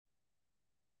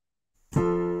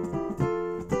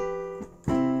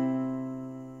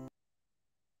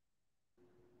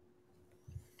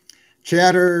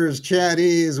Chatters,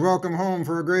 chatties, welcome home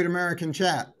for a Great American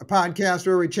Chat, a podcast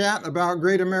where we chat about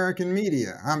great American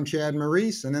media. I'm Chad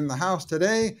Maurice, and in the house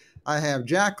today, I have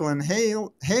Jaclyn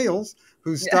Hales,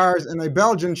 who Yeah, stars in a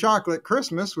Belgian Chocolate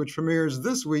Christmas, which premieres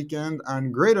this weekend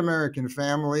on Great American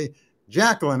Family.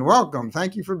 Jaclyn, welcome.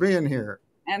 Thank you for being here.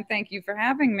 and thank you for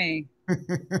having me.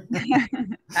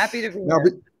 Happy to be now,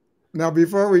 here. be, now,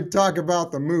 before we talk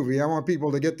about the movie, I want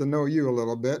people to get to know you a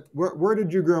little bit. Where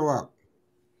did you grow up?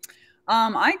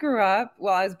 I grew up,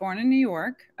 well, I was born in New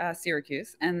York,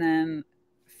 Syracuse, and then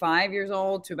 5 years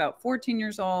old to about 14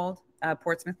 years old,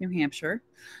 Portsmouth, New Hampshire,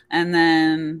 and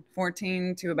then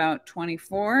 14 to about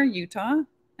 24, Utah,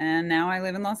 and now I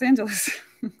live in Los Angeles.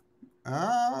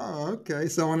 Oh, okay.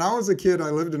 So when I was a kid, I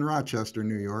lived in Rochester,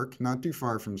 New York, not too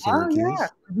far from Oh, yeah. Syracuse.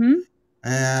 Hmm.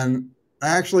 And I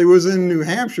actually was in New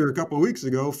Hampshire a couple of weeks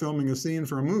ago filming a scene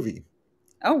for a movie.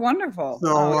 Oh, wonderful. So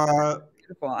Oh,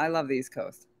 beautiful. I love the East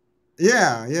Coast.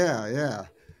 yeah.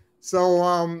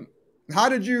 So how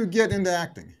did you get into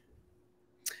acting?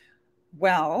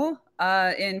 Well,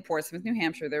 in Portsmouth, New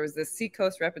Hampshire, there was this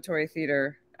Seacoast Repertory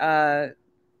Theater,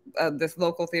 this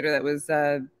local theater that was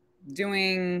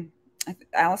doing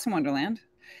Alice in Wonderland,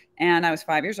 and I was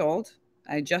 5 years old.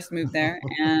 I just moved there,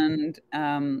 and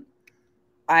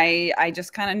I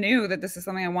just kind of knew that this is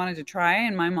something I wanted to try.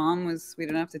 And my mom was sweet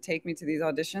enough to take me to these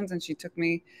auditions, and she took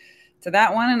me to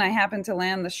that one. And I happened to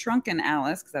land the shrunken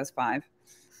Alice because I was five.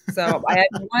 So I had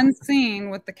one scene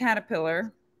with the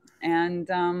caterpillar, and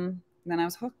then I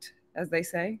was hooked, as they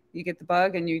say. You get the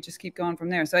bug, and you just keep going from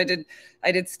there. So I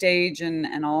did stage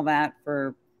and all that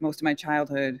for most of my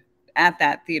childhood at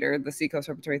that theater, the Seacoast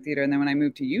Repertory Theater. And then when I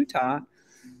moved to Utah,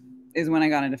 is when I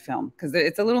got into film because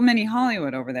it's a little mini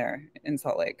Hollywood over there in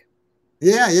Salt Lake.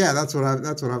 Yeah. That's what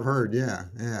I've heard. Yeah.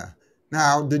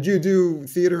 Now, did you do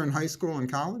theater in high school and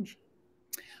college?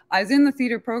 I was in the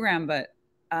theater program, but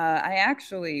I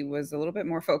actually was a little bit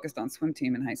more focused on swim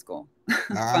team in high school, Oh,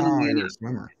 funnily you're a enough.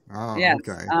 swimmer. Oh, Yes.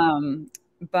 okay.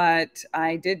 But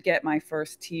I did get my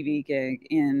first TV gig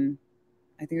in,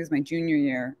 I think it was my junior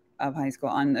year of high school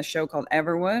on a show called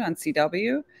Everwood on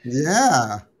CW.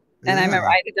 Yeah. And I remember Yeah.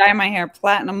 I had to dye my hair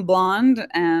platinum blonde,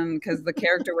 and because the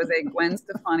character was a Gwen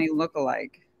Stefani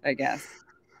lookalike, I guess.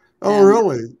 Oh, And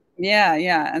really?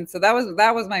 yeah. And so that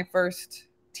was my first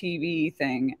TV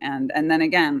thing. And then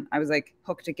again, I was like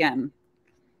hooked again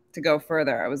to go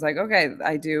further. I was like, okay,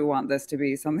 I do want this to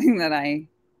be something that I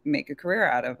make a career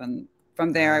out of. And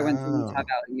from there, I went to Utah Oh.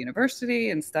 Valley University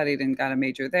and studied and got a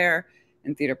major there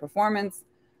in theater performance,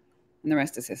 and the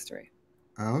rest is history.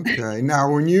 Okay. Now,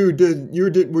 when were you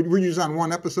just on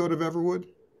one episode of Everwood?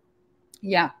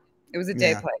 Yeah, it was a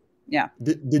day Yeah. play. Yeah.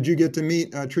 Did you get to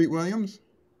meet Treat Williams?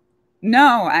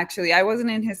 No, actually, I wasn't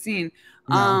in his scene.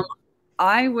 Um, No.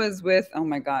 I was with, oh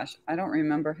my gosh, I don't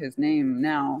remember his name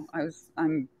now. I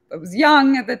was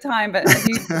young at the time, but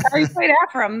the guy who played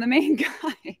Ephraim, the main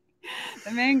guy,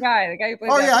 the guy who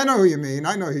plays Oh yeah, I Ephraim. know who you mean.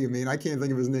 I know who you mean. I can't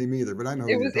think of his name either, but I know who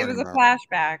you're It talking was a about.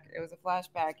 flashback. It was a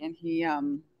flashback, and he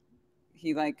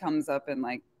like comes up and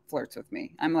like flirts with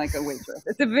me. I'm like a waitress.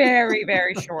 It's a very,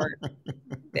 very short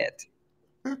bit.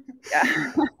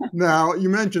 Yeah. Now, you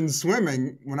mentioned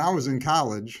swimming. When I was in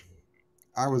college,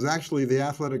 I was actually the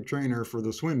athletic trainer for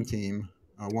the swim team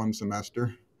one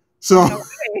semester. Oh So, no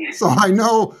way. so I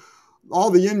know all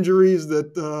the injuries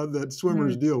that Hmm.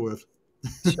 swimmers deal with.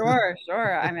 Sure.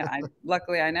 I mean, I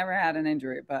luckily I never had an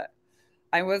injury, but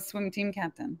I was swim team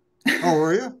captain. Oh,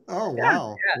 were you? Oh, Yeah,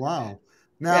 wow. yeah,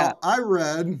 Now, I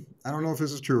don't know if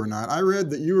this is true or not. I read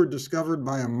that you were discovered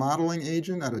by a modeling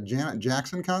agent at a Janet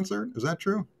Jackson concert. Is that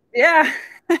true? yeah,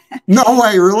 No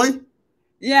way, really?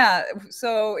 yeah.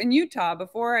 So in Utah,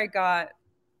 before I got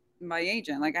my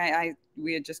agent, like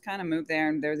we had just kind of moved there,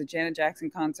 and there was a Janet Jackson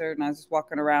concert, and I was just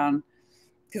walking around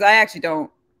because I actually don't.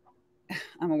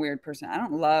 I'm a weird person. I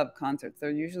don't love concerts.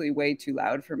 They're usually way too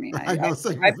loud for me. I know,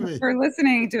 same I with me. prefer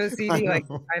listening to a I CD, like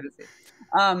know. privacy.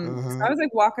 So I Uh-huh. was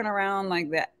like walking around like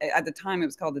that. At the time, it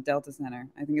was called the Delta Center.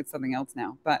 I think it's something else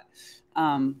now, but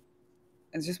um,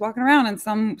 I was just walking around, and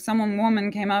some woman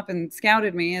came up and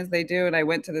scouted me as they do, and I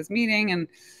went to this meeting, and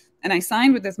I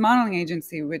signed with this modeling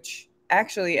agency, which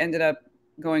actually ended up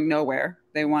going nowhere.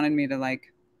 They wanted me to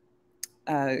like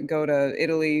go to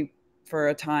Italy for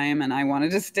a time, and I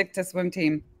wanted to stick to swim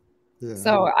team. Yeah.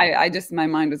 So I just my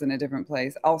mind was in a different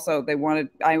place. Also, they wanted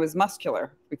I was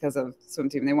muscular because of swim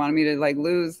team. They wanted me to like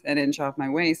lose an inch off my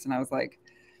waist, and I was like,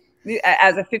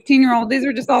 as a 15-year-old, these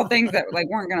are just all things that like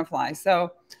weren't gonna fly.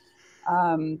 So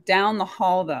down the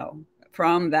hall, though,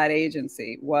 from that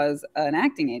agency was an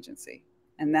acting agency,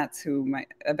 and that's who my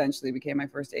eventually became my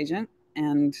first agent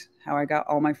and how I got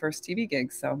all my first TV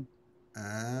gigs. So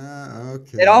Ah,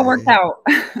 It all worked okay.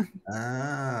 out.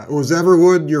 Ah, was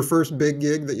Everwood your first big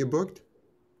gig that you booked?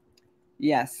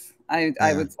 Yes, I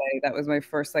Yeah. would say that was my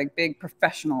first like big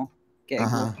professional gig. We'll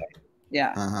Uh-huh. say,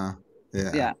 yeah, Uh-huh.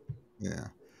 Yeah. yeah, Yeah.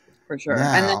 for sure. And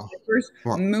then Now, my first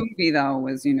what? movie though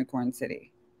was Unicorn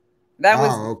City. That was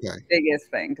the Oh, okay. biggest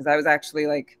thing because I was actually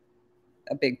like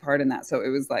a big part in that, so it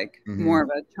was like more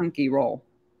Mm-hmm. of a chunky role.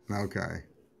 Okay.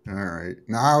 All right.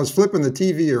 Now I was flipping the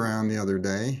TV around the other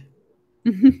day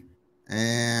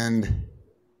and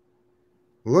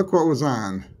look what was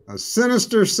on. A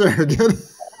sinister surrogate.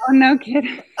 Oh, no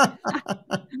kidding.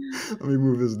 Let me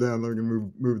move this down. Let me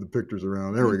move the pictures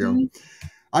around. There we go. Mhm.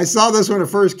 I saw this when it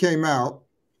first came out,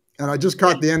 and I just Yeah.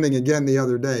 caught the ending again the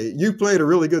other day. You played a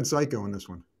really good psycho in this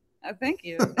one. Thank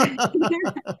you.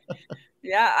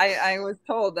 Yeah, I was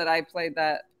told that I played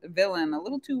that villain a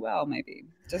little too well, maybe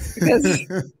just because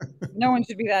no one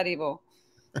should be that evil,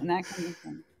 and that kind of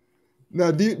thing.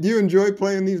 Now, do you enjoy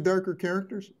playing these darker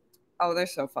characters? Oh, they're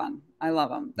so fun. I love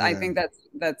them. I Yeah. think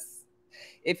that's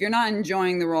if you're not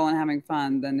enjoying the role and having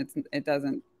fun, then it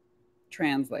doesn't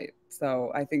translate.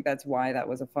 So I think that's why that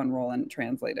was a fun role and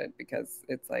translated because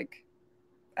it's like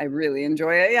I really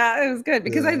enjoy it. Yeah, it was good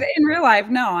because Yeah. in real life,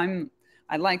 no,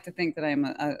 I like to think that I'm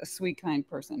a sweet, kind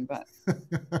person, but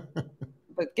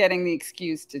getting the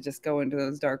excuse to just go into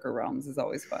those darker realms is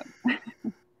always fun.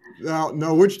 Now,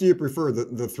 no, which do you prefer,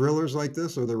 the thrillers like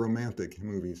this or the romantic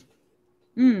movies?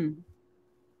 Mm,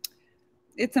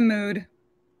 it's a mood.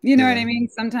 You know what I Yeah. mean?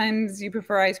 Sometimes you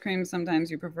prefer ice cream,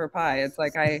 sometimes you prefer pie. It's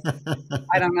like I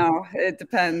don't know. It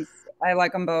depends. I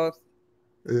like them both.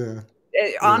 Yeah.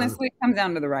 It Yeah. honestly comes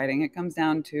down to the writing. It comes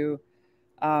down to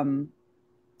um,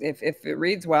 if it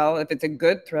reads well, if it's a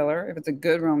good thriller, if it's a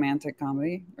good romantic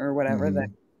comedy or whatever, Hmm.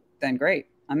 then great,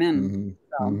 I'm in. Hmm.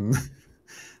 So Hmm.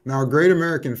 Now, Great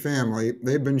American Family,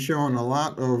 they've been showing a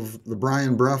lot of the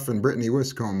Brian Bruff and Brittany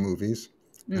Whitcomb movies.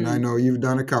 And I mm, know you've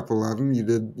done a couple of them.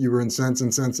 You were in Sense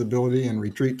and Sensibility and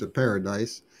Retreat to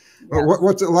Paradise. But yes.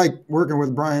 what's it like working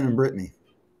with Brian and Brittany?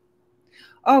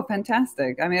 Oh,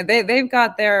 fantastic. I mean, they've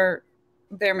got their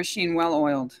machine well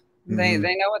oiled. Mm-hmm.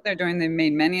 They know what they're doing. They've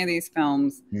made many of these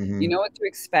films. You Mm-hmm. know what to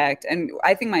expect. And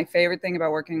I think my favorite thing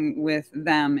about working with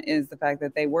them is the fact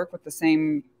that they work with the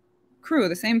same crew,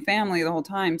 the same family the whole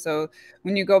time. So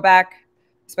when you go back,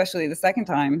 especially the second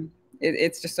time,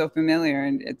 it's just so familiar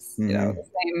and it's, you know,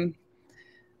 Mm-hmm. the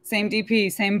same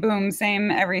DP, same boom,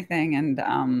 same everything.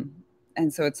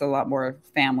 And so it's a lot more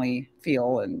family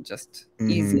feel and just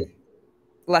easy,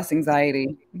 Mm-hmm. less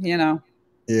anxiety, you know.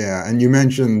 Yeah, and you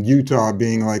mentioned Utah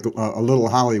being like a little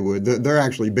Hollywood. They're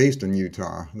actually based in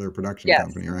Utah, their production Yes.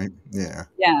 company, right? Yeah.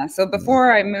 Yeah. So Yeah.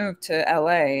 before I moved to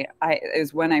LA, I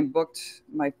is when I booked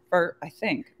my first, I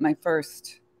think, my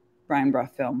first Brian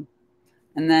Bruff film.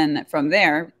 And then from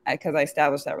there, because I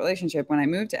established that relationship, when I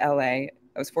moved to LA, I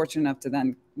was fortunate enough to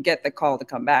then get the call to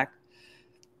come back.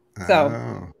 So,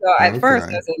 Oh, so at first, I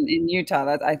okay. was in Utah.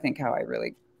 That's I think how I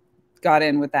really got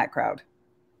in with that crowd.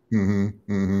 Mm-hmm.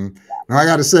 Mm-hmm. Now I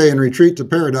got to say, in Retreat to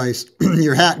Paradise,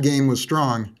 your hat game was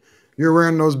strong. You're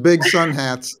wearing those big sun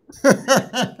hats.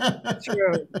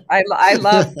 True. I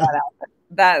love Yeah.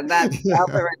 that outfit Yeah.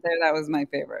 right there. That was my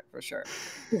favorite for sure.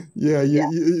 Yeah. You, Yeah.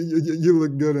 you, you, you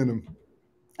look good in them.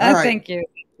 All right. Thank you.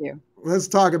 Thank you. Let's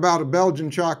talk about a Belgian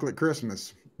chocolate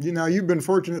Christmas. You've been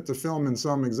fortunate to film in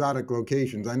some exotic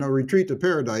locations. I know Retreat to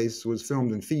Paradise was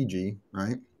filmed in Fiji,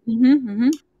 right? Hmm.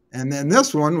 And then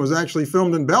this one was actually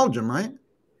filmed in Belgium, right?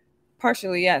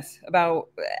 Partially, yes. About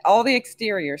all the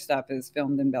exterior stuff is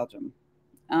filmed in Belgium,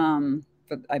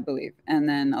 but I believe, and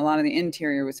then a lot of the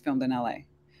interior was filmed in LA.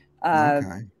 Uh,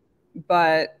 Okay.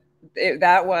 but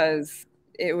that was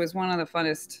it was one of the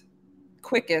funnest,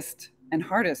 quickest, and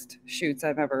hardest shoots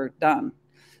I've ever done,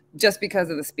 just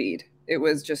because of the speed. It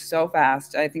was just so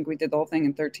fast. I think we did the whole thing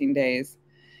in 13 days,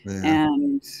 Yeah.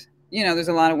 and you know, there's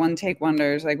a lot of one take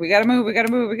wonders. Like we got to move, we got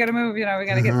to move, we got to move. You know, we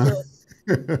got to get Uh-huh.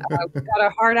 through. We got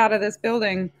our heart out of this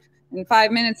building in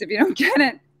 5 minutes. If you don't get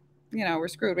it, you know, we're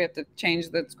screwed. We have to change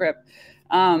the script.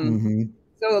 Um, Hmm.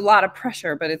 so a lot of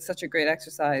pressure, but it's such a great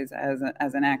exercise as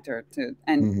an actor to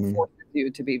and Hmm. forces you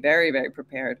to be very, very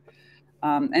prepared.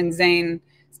 And Zane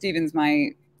Stevens,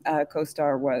 my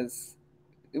co-star, was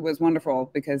wonderful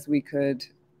because we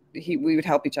would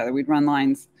help each other. We'd run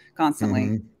lines constantly.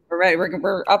 Hmm. We're ready.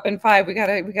 We're up in five. We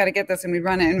gotta get this, and we'd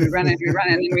run it, and we'd run it, and we'd run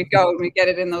it, and then we'd go and we'd get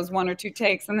it in those one or two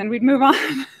takes, and then we'd move on.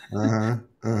 Uh-huh.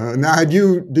 Uh-huh. Now,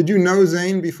 did you know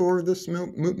Zane before this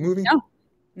movie? No,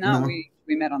 no, No. we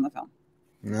met on the film.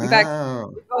 In fact,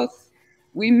 No.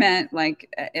 we met like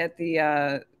at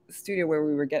the studio where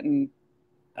we were getting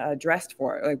dressed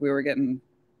for it. Like we were getting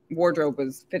wardrobe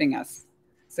was fitting us.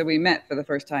 So we met for the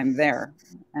first time there.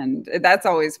 And that's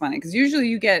always funny because usually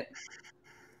you get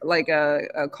like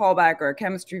a callback or a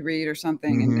chemistry read or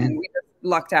something. And we just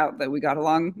lucked out that we got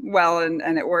along well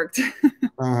and it worked.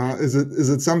 Is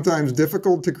it sometimes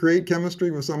difficult to create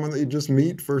chemistry with someone that you just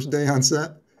meet first day on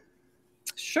set?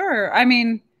 Sure. I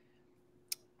mean,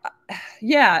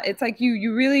 yeah, it's like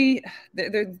you really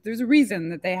there's a reason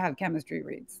that they have chemistry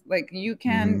reads. Like you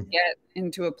can get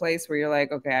into a place where you're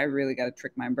like, okay, I really got to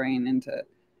trick my brain into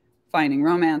finding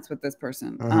romance with this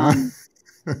person.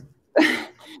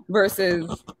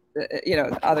 Versus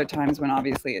other times when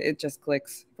obviously it just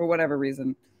clicks for whatever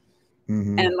reason.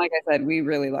 And like I said, we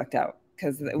really lucked out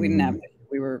because we didn't have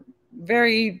we were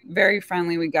very, very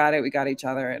friendly. We got it. We got each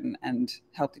other and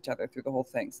helped each other through the whole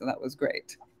thing. So that was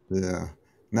great. Yeah.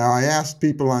 Now, I asked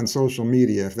people on social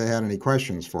media if they had any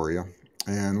questions for you.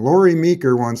 And Lori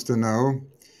Meeker wants to know,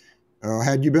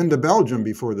 had you been to Belgium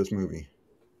before this movie?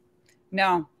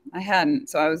 No, I hadn't.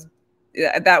 So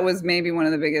that was maybe one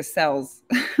of the biggest sells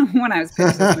when I was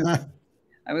pitched this movie.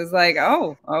 I was like,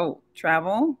 oh,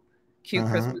 travel, cute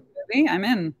Christmas movie, I'm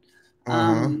in.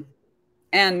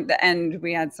 And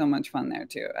we had so much fun there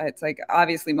too. It's like,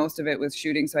 obviously most of it was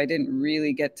shooting, so I didn't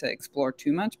really get to explore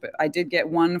too much, but I did get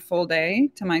one full day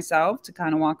to myself to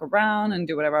kind of walk around and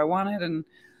do whatever I wanted. And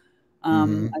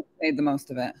I made the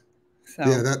most of it. So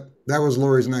yeah, that was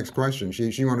Lori's next question.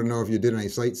 She wanted to know if you did any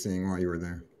sightseeing while you were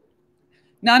there.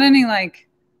 Not any like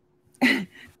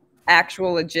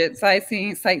actual legit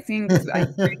sightseeing because I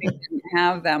really didn't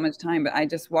have that much time, but I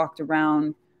just walked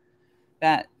around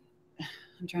that.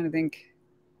 I'm trying to think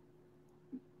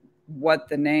what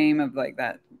the name of like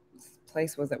that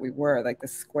place was that we were, like the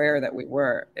square that we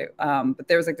were. But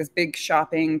there was like this big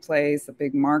shopping place, a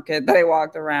big market that I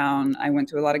walked around. I went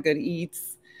to a lot of good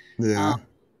eats. Yeah.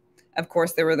 Of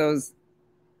course, there were those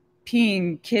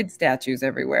peeing kid statues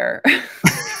everywhere.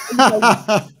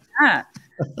 Yeah.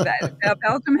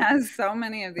 Belgium has so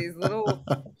many of these little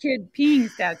kid peeing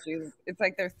statues. It's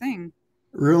like their thing.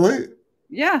 Really?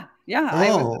 Yeah. Yeah. Oh.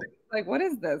 I was like, what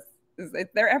is this?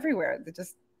 They're everywhere. They're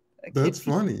just. That's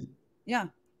funny. Yeah.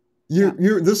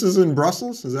 This is in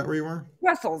Brussels? Is that where you are?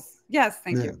 Brussels. Yes.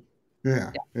 Thank you.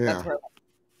 Yeah. That's where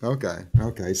I was.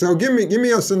 Okay. So give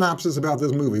me a synopsis about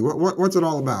this movie. What's it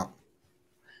all about?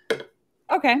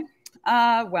 Okay.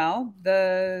 Well,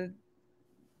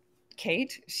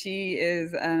 Kate, she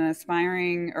is an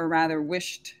aspiring, or rather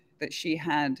wished that she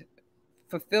had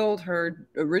fulfilled her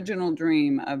original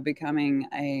dream of becoming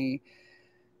a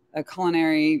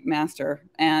culinary master.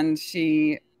 And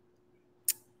she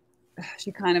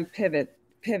kind of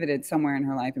pivoted somewhere in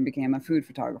her life and became a food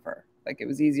photographer. Like it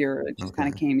was easier. It just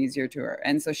kind of came easier to her.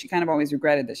 And so she kind of always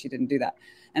regretted that she didn't do that.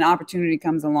 An opportunity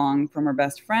comes along from her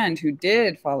best friend who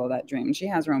did follow that dream. And she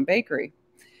has her own bakery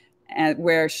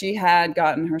where she had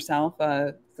gotten herself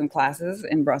some classes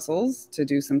in Brussels to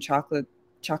do some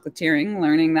chocolatiering,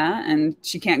 learning that. And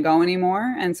she can't go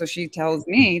anymore. And so she tells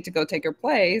me to go take her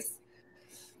place.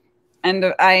 And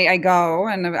I go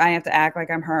and I have to act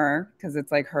like I'm her because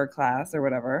it's like her class or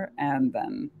whatever. And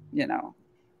then,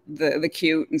 the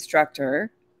cute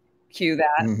instructor cue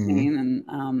that scene,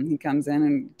 and he comes in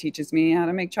and teaches me how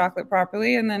to make chocolate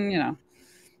properly. And then,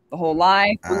 the whole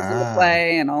life comes into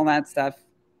play and all that stuff.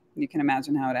 You can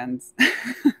imagine how it ends.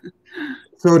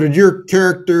 So did your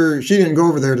character, she didn't go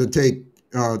over there to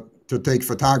take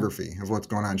photography of what's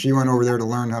going on. She went over there to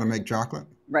learn how to make chocolate?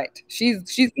 Right. She's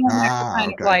going to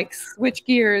kind of like switch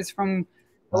gears from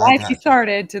the life she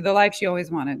started to the life she always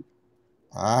wanted.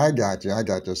 I got you.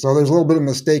 So there's a little bit of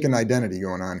mistaken identity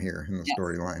going on here in the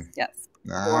storyline. Yes.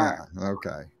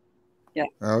 Okay. Yeah.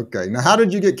 Okay. Now, how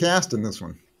did you get cast in this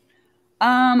one?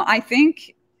 I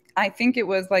think it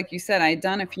was like you said. I'd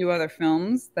done a few other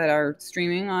films that are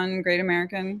streaming on Great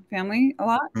American Family a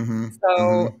lot.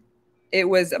 So it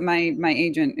was my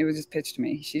agent. It was just pitched to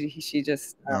me. She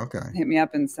just hit me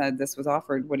up and said this was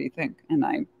offered. What do you think? And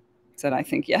I said I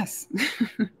think yes.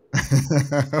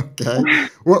 Okay.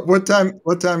 What time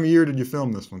of year did you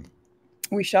film this one?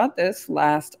 We shot this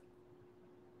last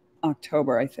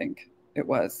October, I think it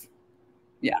was.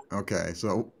 Yeah. Okay.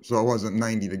 So it wasn't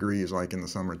 90 degrees like in the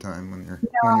summertime when you're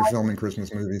filming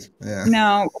Christmas movies. Yeah.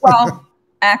 No. Well,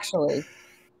 actually,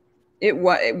 it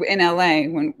was in LA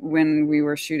when we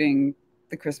were shooting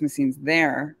the Christmas scenes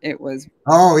there. It was.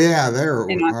 Oh yeah, there.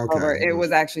 In October, it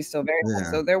was actually still very hot.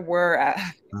 So there were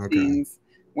scenes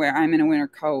where I'm in a winter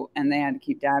coat and they had to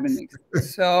keep dabbing me because it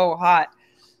was so hot.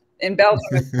 In Belgium,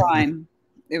 it's fine.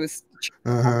 It was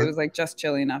like just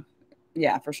chilly enough.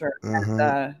 Yeah, for sure. And,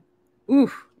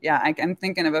 I'm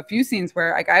thinking of a few scenes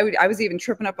where like I was even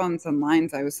tripping up on some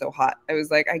lines. I was so hot. I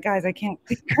was like, guys, I can't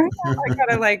think right now. I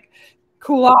gotta like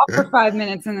cool off for 5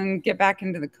 minutes and then get back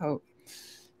into the coat.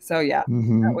 So yeah, that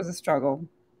Hmm. was a struggle.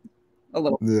 A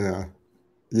little. Yeah.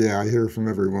 Yeah, I hear from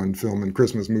everyone filming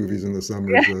Christmas movies in the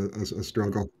summer Yeah. is a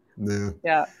struggle. Yeah.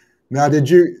 Yeah. Now,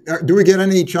 do we get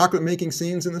any chocolate making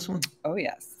scenes in this one? Oh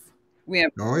yes. We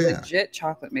have Oh yeah. legit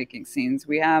chocolate making scenes.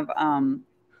 We have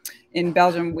in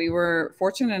Belgium, we were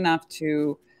fortunate enough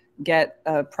to get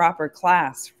a proper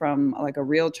class from like a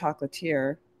real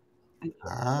chocolatier.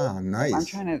 Ah, I'm nice.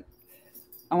 trying to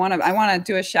I want to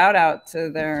do a shout out to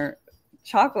their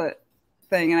chocolate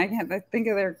thing, and I can't think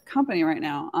of their company right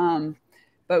now.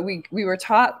 But we were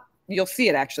taught. You'll see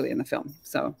it actually in the film.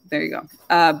 So there you go.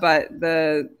 But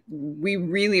we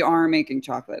really are making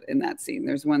chocolate in that scene.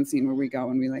 There's one scene where we go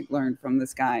and we like learn from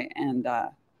this guy, and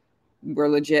we're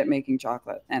legit making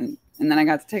chocolate. And then I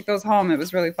got to take those home. It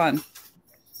was really fun.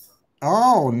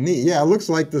 Oh, neat. Yeah, it looks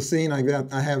like the scene I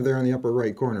have there in the upper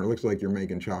right corner. It looks like you're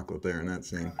making chocolate there in that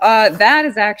scene. That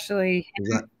is actually Is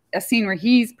that a scene where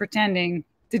he's pretending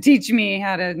to teach me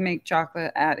how to make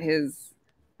chocolate at his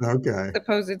okay?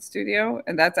 supposed studio,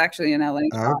 and that's actually in LA.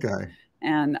 Okay.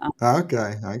 And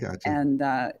Okay, I got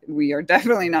you. we are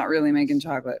definitely not really making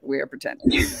chocolate. We are pretending.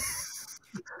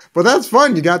 But that's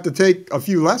fun. You got to take a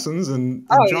few lessons in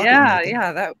Oh chocolate yeah, making.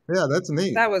 yeah. Yeah, that's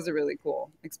neat. That was a really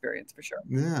cool experience for sure.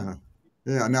 Yeah.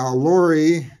 Yeah. Now,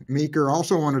 Lori Meeker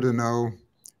also wanted to know,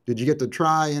 did you get to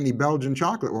try any Belgian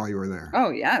chocolate while you were there? Oh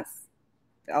yes,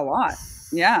 a lot.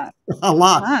 Yeah, A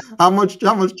lot. How much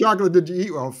chocolate did you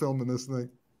eat while filming this thing?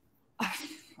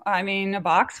 I mean, a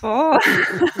box full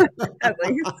at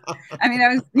least. I mean,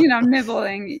 I was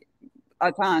nibbling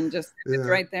a ton. Just it's Yeah.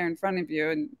 right there in front of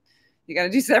you, and you got to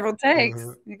do several takes.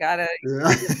 Uh-huh. You got to. Yeah.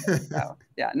 So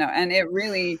yeah, no, and it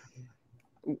really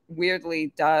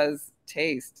weirdly does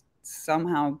taste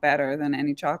somehow better than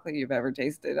any chocolate you've ever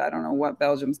tasted. I don't know what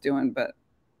Belgium's doing, but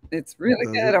it's really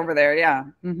Does good it? over there. Yeah.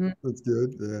 Mm-hmm. That's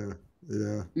good.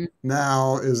 Yeah. Yeah.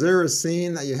 Now, is there a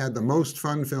scene that you had the most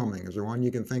fun filming? Is there one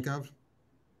you can think of?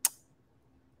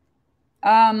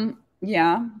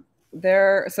 Yeah.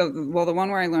 Well, the one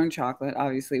where I learned chocolate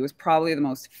obviously was probably the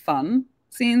most fun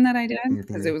scene that I did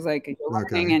because it Okay. was like you're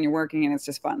learning Okay. and you're working and it's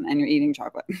just fun and you're eating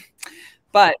chocolate.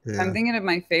 But if I'm Yeah. thinking of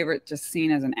my favorite just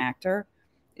scene as an actor,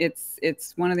 it's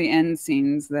one of the end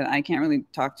scenes that I can't really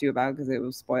talk to you about because it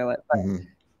will spoil it. But Hmm.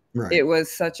 Right. it was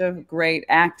such a great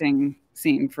acting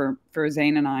scene for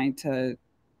Zane and I to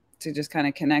just kind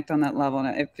of connect on that level,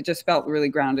 and it just felt really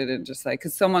grounded and just like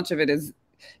because so much of it is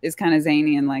kind of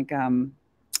zany and like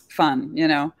fun,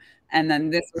 and then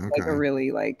this was like a Okay.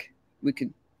 really like we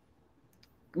could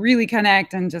really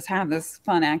connect and just have this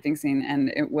fun acting scene, and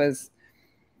it was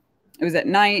at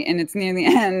night and it's near the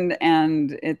end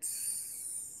and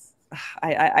it's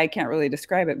I can't really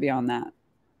describe it beyond that.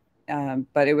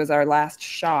 But it was our last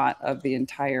shot of the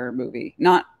entire movie,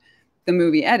 not the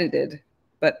movie edited,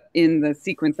 but in the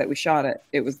sequence that we shot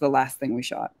it was the last thing we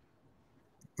shot.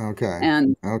 Okay.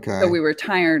 And so Okay. we were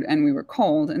tired and we were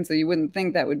cold, and so you wouldn't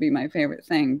think that would be my favorite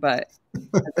thing, but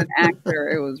as an actor,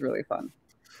 it was really fun.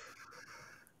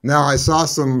 Now, I saw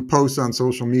some posts on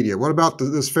social media. What about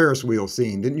this Ferris wheel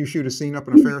scene? Didn't you shoot a scene up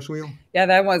in a Ferris wheel? Yeah,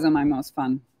 that wasn't my most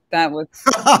fun. That was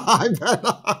I bet.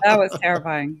 that was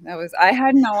terrifying. I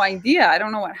had no idea. I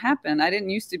don't know what happened. I didn't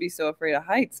used to be so afraid of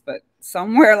heights, but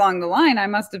somewhere along the line, I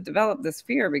must have developed this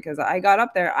fear because I got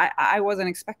up there. I wasn't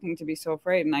expecting to be so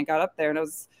afraid, and I got up there and I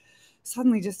was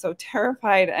suddenly just so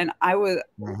terrified, and I was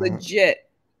Uh-huh. legit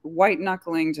white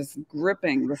knuckling, just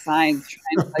gripping the sides,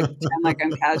 trying to like pretend like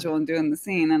I'm casual and doing the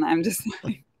scene, and I'm just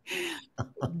like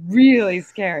really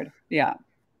scared. Yeah,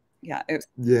 yeah.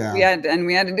 Yeah.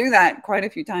 We had to do that quite a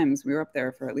few times. We were up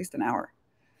there for at least an hour.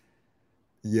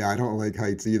 Yeah, I don't like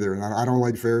heights either, and I don't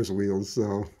like Ferris wheels.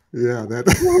 So yeah, that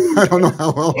I don't know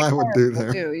how well I would do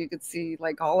there. You could see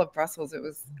like all of Brussels. It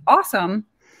was awesome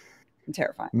and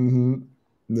terrifying. Hmm.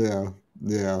 Yeah,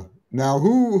 yeah. Now,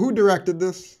 who directed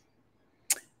this?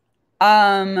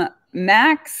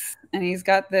 Max, and he's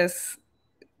got this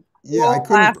Yeah, I cool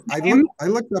couldn't. last name. I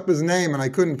looked up his name and I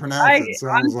couldn't pronounce I it. So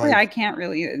I was honestly I like, can't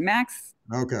really Max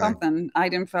okay, something. I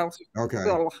didn't feel okay,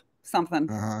 something.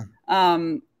 uh-huh,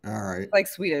 Um, all right, like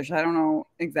Swedish. I don't know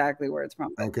exactly where it's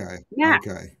from, but okay, Max.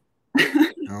 okay,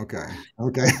 okay,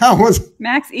 okay.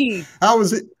 Max E. How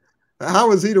was he? How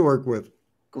was he to work with?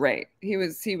 Great. He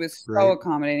was so Great.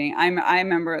 accommodating. I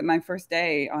remember my first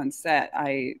day on set.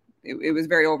 It was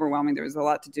very overwhelming. There was a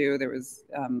lot to do. There was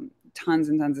tons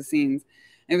and tons of scenes.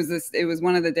 It was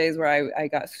one of the days where I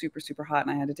got super super hot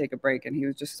and I had to take a break, and he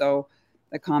was just so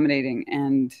accommodating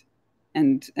and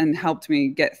helped me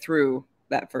get through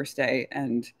that first day,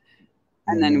 and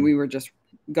then Mhm. we were just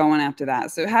going after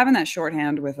that. So having that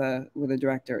shorthand with a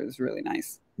director is really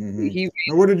nice.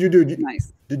 Now, what did you do?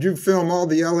 Nice. Did you film all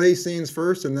the LA scenes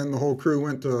first, and then the whole crew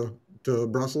went to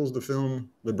Brussels to film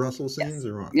the Brussels scenes,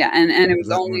 or what? Yeah, and it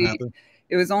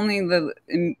was only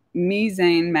me,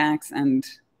 Zane, Max, and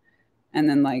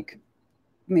then like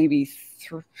maybe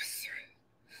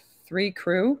three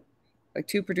crew, like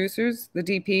 2 producers, the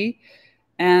DP,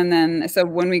 and then so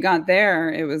when we got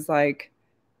there, it was like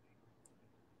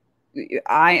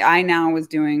I now was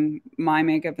doing my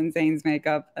makeup and Zane's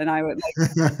makeup, and I would like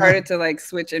started to like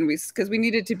switch, and because we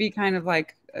needed to be kind of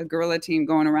like a guerrilla team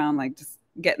going around like just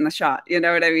getting the shot, you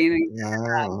know what I mean?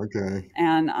 Yeah, okay.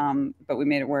 And but we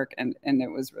made it work, and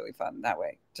it was really fun that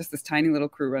way. Just this tiny little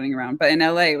crew running around, but in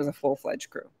LA it was a full-fledged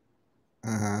crew.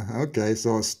 Okay,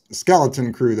 so a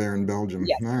skeleton crew there in Belgium.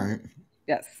 Yes. All right.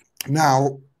 Yes.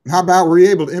 Now, how about, were you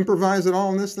able to improvise at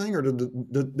all in this thing, or did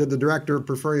the director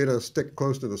prefer you to stick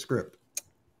close to the script?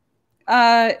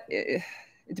 It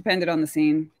depended on the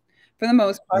scene. For the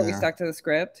most part, we Yeah. stuck to the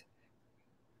script.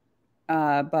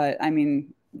 But I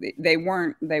mean, they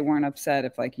weren't upset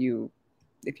if you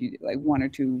like 1 or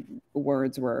 2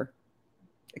 words were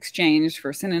exchanged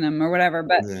for synonym or whatever.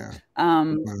 But Yeah.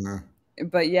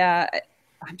 but yeah,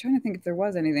 I'm trying to think if there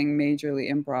was anything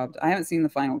majorly improv. I haven't seen the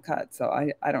final cut, so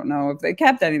I don't know if they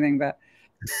kept anything, but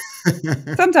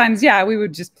sometimes, yeah, we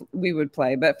would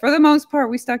play. But for the most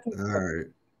part, we stuck to the script. All right.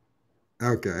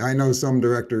 Okay. I know some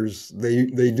directors, they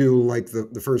do like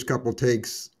the first couple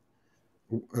takes,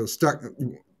 stuck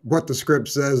what the script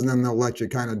says, and then they'll let you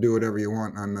kind of do whatever you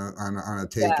want on a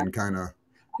take. Yeah. And kind of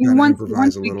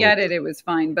once we get it, it was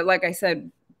fine. But like I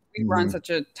said, we were on such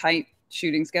a tight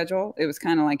shooting schedule. It was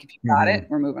kind of like, if you got it,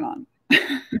 we're moving on.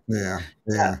 Yeah.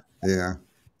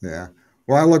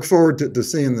 Well, I look forward to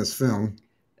seeing this film.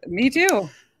 Me too.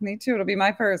 It'll be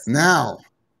my first. Now,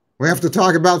 we have to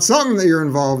talk about something that you're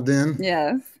involved in.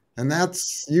 Yes. And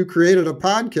that's, you created a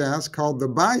podcast called The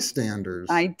Bystanders.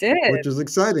 I did. Which is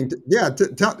exciting.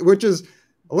 Which is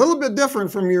a little bit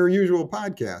different from your usual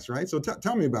podcast, right? So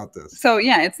tell me about this. So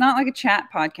yeah, it's not like a chat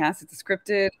podcast. It's a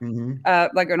scripted,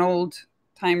 like an old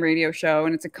time radio show,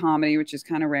 and it's a comedy, which is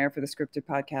kind of rare for the scripted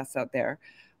podcasts out there.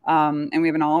 And we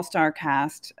have an all-star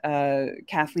cast: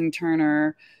 Kathleen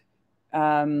Turner,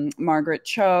 Margaret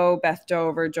Cho, Beth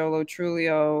Dover, Jolo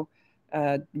Trulio,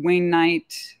 Wayne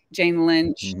Knight, Jane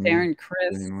Lynch, Darren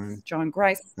Criss, John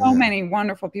Grice. So many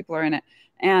wonderful people are in it.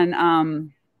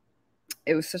 And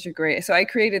it was such a great, so I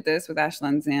created this with Ash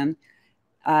Lenzan,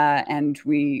 and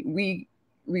we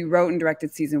wrote and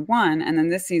directed season 1. And then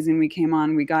this season we came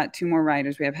on, we got 2 more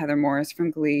writers. We have Heather Morris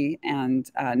from Glee,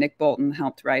 and Nick Bolton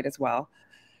helped write as well.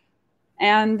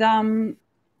 And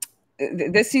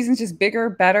this season's just bigger,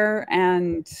 better,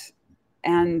 and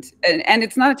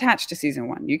it's not attached to season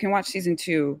 1. You can watch season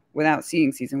 2 without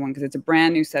seeing season 1, because it's a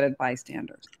brand new set of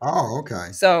bystanders. Oh,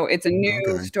 okay. So it's a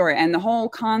new story, and the whole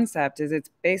concept is it's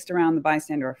based around the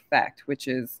bystander effect, which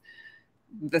is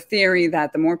the theory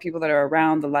that the more people that are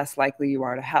around, the less likely you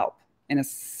are to help in a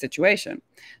situation.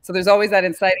 So there's always that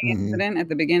inciting incident at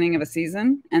the beginning of a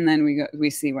season, and then we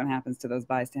see what happens to those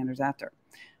bystanders after.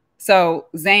 So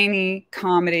zany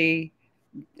comedy.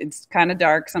 It's kind of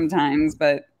dark sometimes,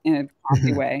 but in a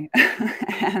comedy way.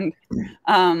 And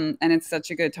it's such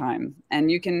a good time.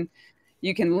 And you can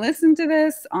listen to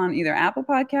this on either Apple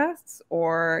Podcasts,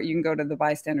 or you can go to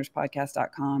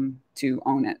thebystanderspodcast.com to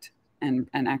own it and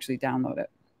actually download it.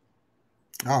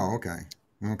 Oh, okay.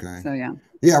 So yeah.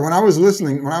 Yeah, when I was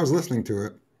listening to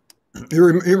it,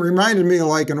 it reminded me of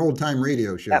like an old time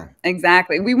radio show. Yep,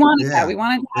 exactly. We wanted that. We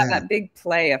wanted to have that big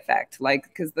play effect, like,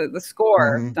 because the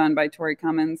score done by Tori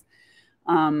Cummins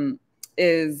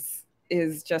is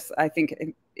just, I think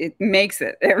it makes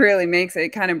it. It really makes it. It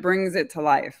kind of brings it to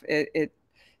life. It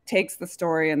takes the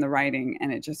story and the writing,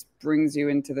 and it just brings you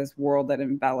into this world that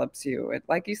envelops you. It,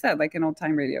 like you said, like an old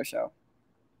time radio show.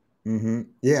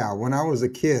 Yeah, when I was a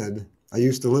kid, I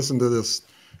used to listen to this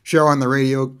show on the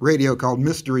radio called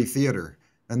Mystery Theater,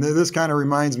 and this kind of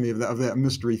reminds me of that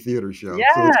Mystery Theater show. Yeah,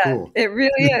 so it's cool. It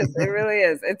really is. It really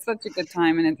is. It's such a good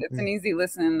time, and it's an easy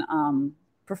listen.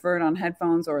 Preferred on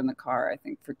headphones or in the car, I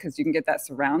think, because you can get that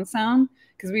surround sound,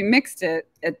 because we mixed it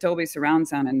at Dolby Surround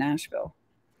Sound in Nashville.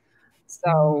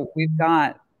 So we've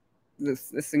got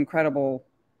this incredible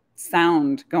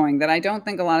sound going that I don't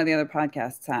think a lot of the other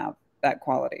podcasts have that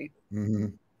quality.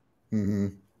 All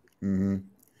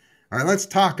right, let's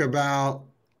go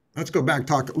back,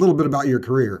 talk a little bit about your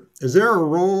career. Is there a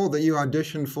role that you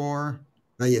auditioned for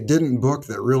that you didn't book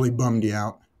that really bummed you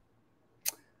out?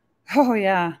 Oh,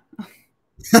 yeah.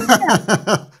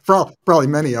 Probably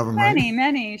many of them, right?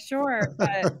 Many, sure.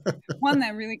 But one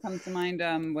that really comes to mind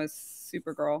was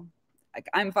Supergirl. Like,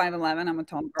 I'm 5'11", I'm a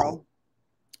tall girl.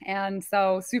 And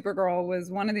so Supergirl was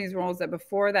one of these roles that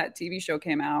before that TV show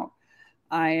came out,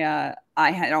 I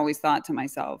had always thought to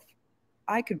myself,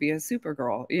 I could be a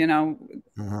Supergirl.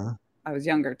 Uh-huh. I was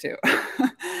younger too,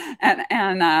 and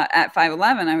at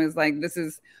 5'11", I was like, this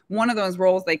is one of those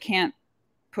roles they can't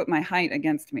put my height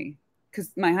against me,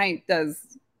 because my height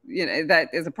does, that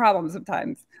is a problem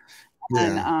sometimes.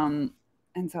 And Yeah.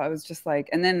 and so I was just like,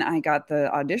 and then I got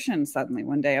the audition suddenly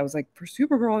one day. I was like, for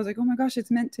Supergirl, I was like, oh my gosh,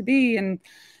 it's meant to be. And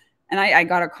I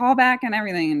got a call back and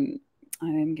everything, and I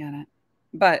didn't get it.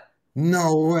 But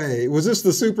No way. Was this the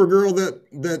Supergirl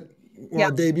that yeah,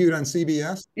 debuted on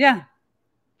CBS yeah,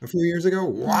 a few years ago?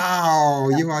 Wow,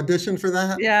 you auditioned for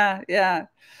that? yeah, yeah.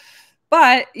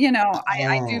 But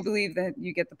I do Oh, believe that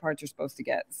you get the parts you're supposed to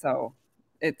get. So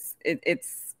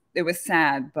it was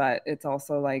sad, but it's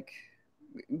also like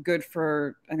good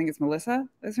for, I think it's Melissa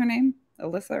is her name,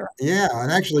 Alyssa. yeah.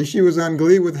 And actually, she was on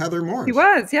Glee with Heather She Morris.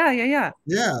 was, yeah, yeah, yeah.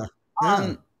 Yeah,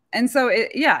 yeah. And so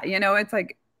yeah, it's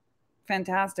like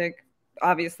fantastic.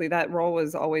 Obviously, that role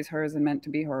was always hers and meant to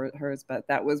be hers, but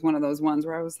that was one of those ones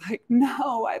where I was like,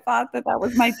 no, I thought that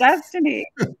was my destiny.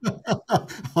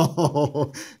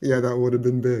 Oh, yeah, that would have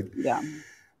been big. Yeah.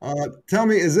 Tell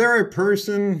me, is there a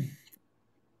person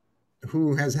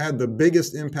who has had the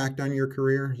biggest impact on your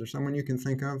career? Is there someone you can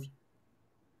think of?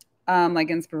 Like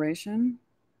inspiration.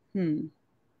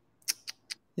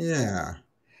 Yeah,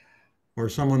 or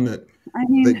someone that I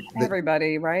mean, that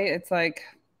everybody, right? It's like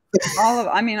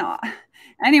I mean,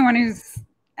 anyone who's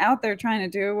out there trying to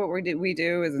do what we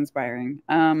do is inspiring.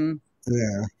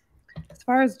 yeah, As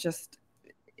far as just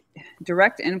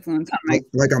direct influence on my,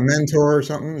 like a mentor or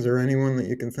something. Is there anyone that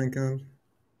you can think of?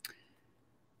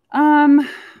 um,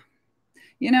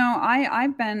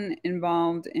 I've been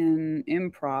involved in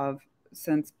improv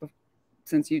since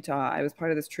Utah. I was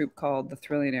part of this troupe called the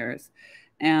Thrillionaires,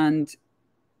 and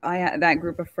I had that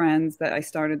group of friends that I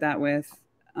started that with.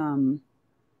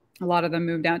 A lot of them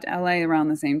moved out to LA around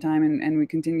the same time, and we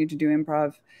continued to do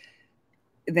improv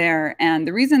there. And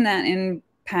the reason that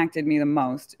impacted me the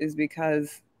most is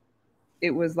because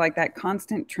it was like that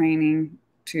constant training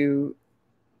to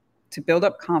build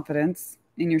up confidence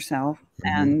in yourself,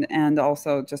 Mm-hmm. and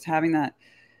also just having that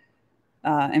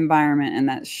environment and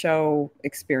that show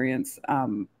experience.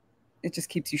 It just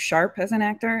keeps you sharp as an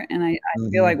actor, and I feel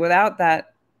Mm-hmm. like without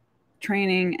that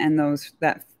training and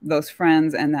those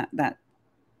friends and that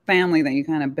family that you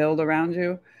kind of build around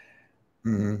you,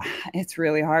 Mm-hmm. it's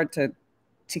really hard to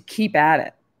keep at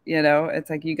it. It's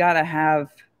like you got to have,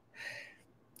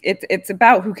 it's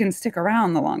about who can stick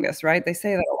around the longest, right? They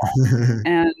say that a lot.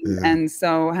 and Yeah. and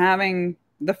so having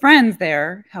the friends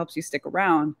there helps you stick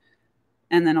around,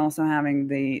 and then also having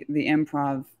the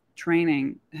improv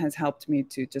training has helped me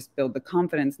to just build the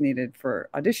confidence needed for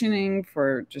auditioning,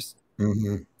 for just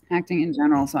Mm-hmm. acting in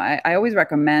general. So I always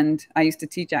recommend, I used to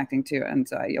teach acting too, and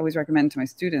so I always recommend to my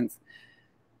students,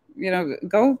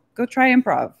 go try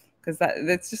improv, because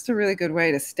that's just a really good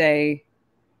way to stay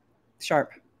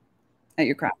sharp at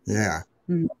your craft. Yeah.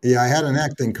 Mhm. Yeah. I had an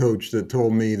acting coach that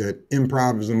told me that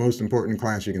improv is the most important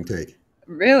class you can take.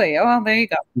 Really? Oh, well, there you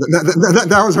go.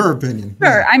 That was her opinion.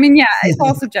 Sure. Yeah. I mean, yeah, it's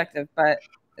all subjective, but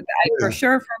for Yeah.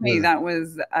 sure for me, Yeah. that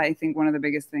was, I think, one of the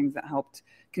biggest things that helped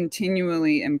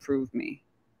continually improve me.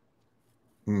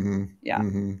 Mm-hmm. Yeah.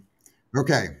 Mm-hmm.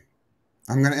 Okay.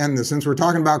 I'm going to end this since we're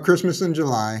talking about Christmas in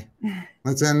July.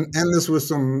 Let's end this with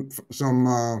some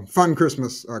fun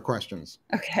Christmas questions.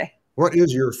 Okay. What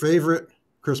is your favorite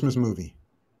Christmas movie?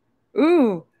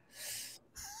 Ooh.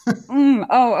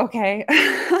 Oh, okay.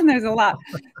 There's a lot,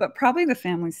 but probably The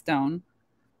Family Stone.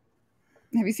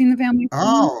 Have you seen The Family Stone?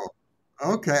 Oh,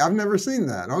 okay. I've never seen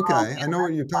that. Oh, Okay. I know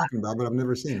what you're talking about, but I've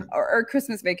never seen it. or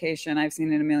Christmas Vacation. I've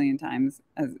seen it a million times.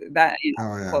 As that,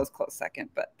 Oh, yeah. close second,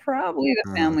 but probably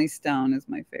The Uh, Family Stone is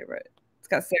my favorite. It's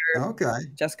got Sarah okay.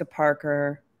 Jessica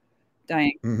Parker,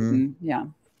 Diane. Mm-hmm. Yeah,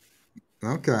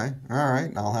 Okay. All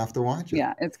right. I'll have to watch it.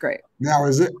 yeah, it's great. Now,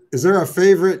 is there a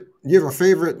favorite? You have a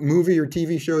favorite movie or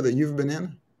TV show that you've been in?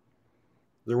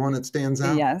 Is there one that stands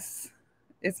out? Yes,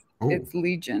 it's Oh,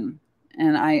 Legion,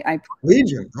 and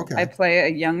Legion. I Okay. play a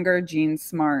younger Jean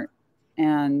Smart,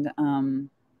 and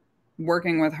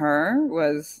working with her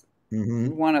was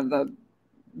Mm-hmm. one of the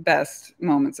best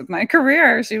moments of my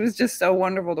career. She was just so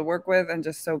wonderful to work with, and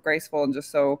just so graceful, and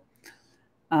just so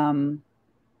um,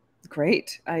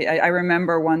 great. I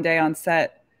remember one day on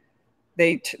set,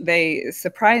 they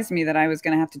surprised me that I was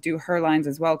going to have to do her lines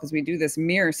as well, because we do this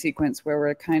mirror sequence where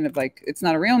we're kind of like, it's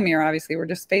not a real mirror, obviously, we're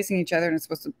just facing each other, and it's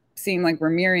supposed to seem like we're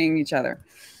mirroring each other.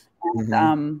 And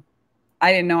Mm-hmm.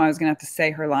 I didn't know I was going to have to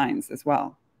say her lines as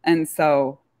well. And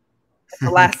so at the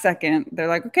last second, they're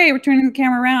like, okay, we're turning the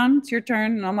camera around. It's your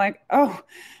turn. And I'm like, oh.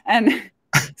 And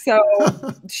so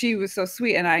she was so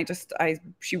sweet. And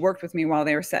she worked with me while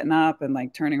they were setting up and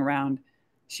like turning around.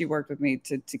 She worked with me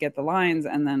to get the lines.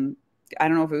 And then I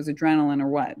don't know if it was adrenaline or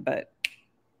what, but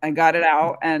I got it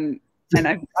out and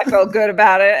I felt good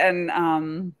about it.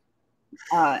 And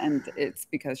it's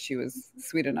because she was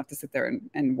sweet enough to sit there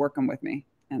and work them with me.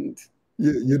 And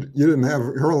you didn't have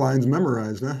her lines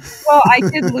memorized, huh? well, I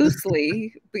did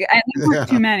loosely, and there weren't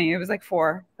too Yeah. many. It was like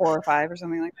four or five or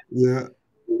something like that. Yeah.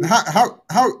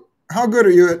 How good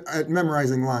are you at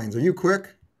memorizing lines? Are you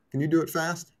quick? Can you do it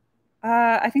fast?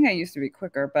 I think I used to be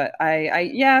quicker, but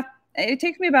yeah, it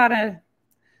takes me about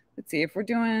let's see, if we're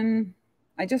doing,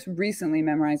 I just recently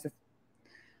memorized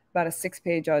about a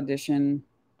 6-page audition.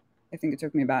 I think it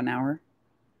took me about an hour.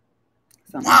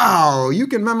 Wow, you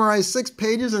can memorize 6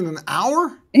 pages in an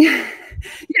hour? Yeah,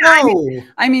 Whoa.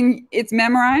 I mean, it's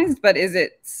memorized, but is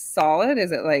it solid?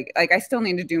 Is it like I still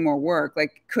need to do more work?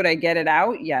 Like, could I get it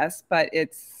out? Yes, but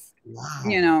it's,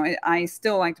 Wow. I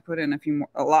still like to put in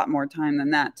a lot more time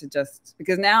than that to just,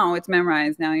 because now it's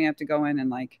memorized. Now you have to go in and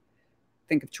like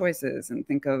think of choices and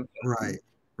think of Right. how to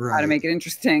Right. make it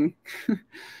interesting. Do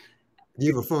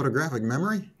you have a photographic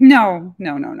memory? No.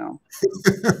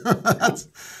 That's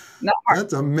Not hard.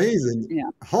 that's amazing. Yeah.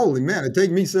 Holy man, it'd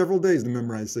take me several days to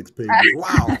memorize 6 pages.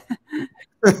 Wow.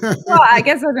 Well, I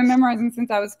guess I've been memorizing since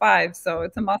I was 5, so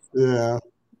it's a must. Yeah.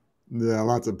 Yeah,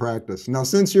 lots of practice. Now,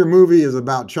 since your movie is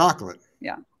about chocolate,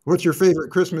 Yeah. what's your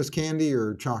favorite Christmas candy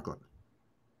or chocolate?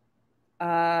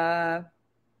 Well,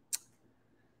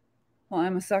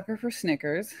 I'm a sucker for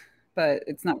Snickers, but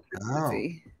it's not Oh.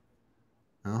 Christmassy.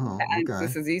 Oh, This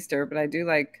okay. is Easter, but I do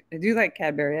like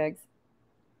Cadbury eggs.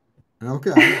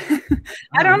 Okay. I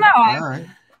All don't right. know. All right.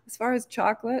 As far as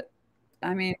chocolate,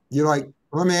 I mean,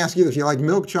 Let me ask you this. You like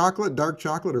milk chocolate, dark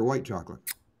chocolate, or white chocolate?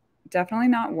 definitely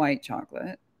not white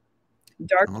chocolate.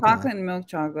 Dark Okay. chocolate and milk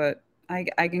chocolate, I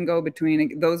can go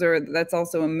between. That's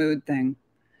also a mood thing.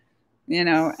 You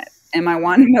know, am I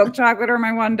one milk chocolate or am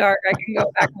I one dark? I can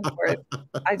go back and forth.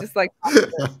 I just like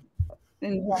chocolate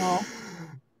in general.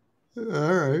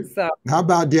 All right. So How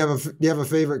about do you have a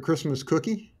favorite Christmas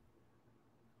cookie?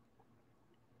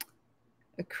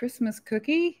 a Christmas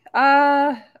cookie?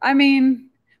 I mean,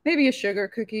 maybe a sugar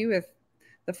cookie with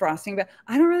the frosting, but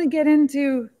I don't really get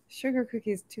into sugar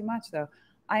cookies too much though.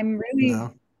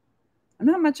 No. I'm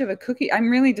not much of a cookie. I'm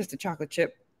really just a chocolate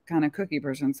chip kind of cookie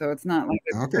person, so it's not like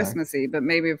it's Okay. Christmassy, but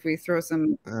maybe if we throw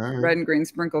some All right. red and green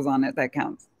sprinkles on it, that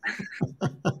counts.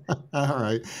 All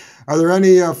right. Are there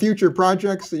any future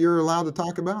projects that you're allowed to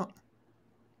talk about?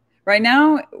 Right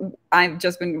now, I've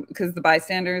just been, because the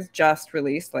Bystanders just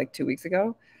released like 2 weeks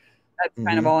ago. That's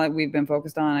kind of Hmm. all we've been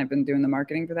focused on. I've been doing the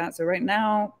marketing for that. So right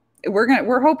now,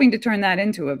 we're hoping to turn that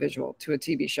into a visual, to a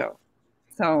TV show.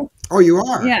 So Oh, you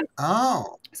are? yeah,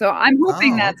 Oh. so I'm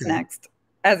hoping Oh, that's okay. next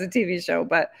as a TV show.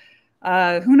 But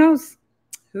who knows?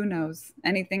 Who knows?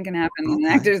 Anything can happen. An Okay.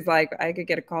 actor's like, I could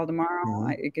get a call tomorrow.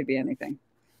 Mhm. It could be anything.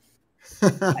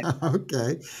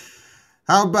 Okay.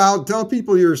 How about tell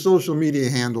people your social media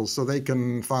handles so they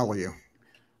can follow you?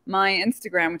 My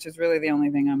Instagram, which is really the only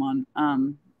thing I'm on.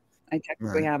 I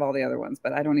technically Right. have all the other ones,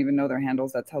 but I don't even know their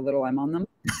handles. That's how little I'm on them.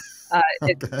 It's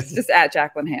Okay. just at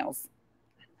Jaclyn Hales.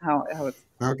 How it's,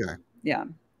 Okay. yeah.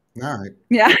 All right.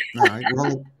 Yeah. All right.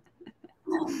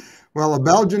 Well, a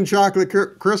Belgian Chocolate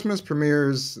Christmas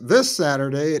premieres this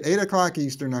Saturday at 8 o'clock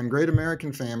Eastern on Great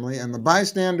American Family, and the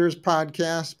Bystanders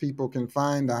podcast people can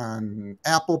find on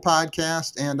Apple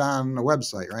Podcast and on the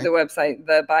website, The right? website,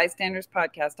 the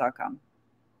bystanderspodcast.com.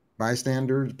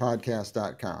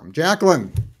 Bystanderspodcast.com.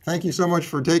 Jaclyn, thank you so much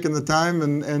for taking the time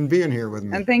and being here with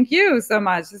me. And thank you so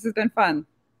much. This has been fun.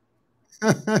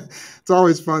 It's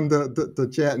always fun to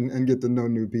chat and get to know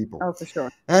new people. Oh, for sure.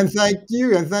 And thank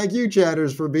you,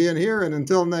 chatters, for being here. And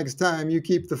until next time, you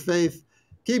keep the faith,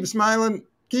 keep smiling,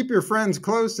 keep your friends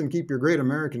close, and keep your great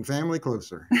American family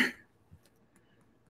closer.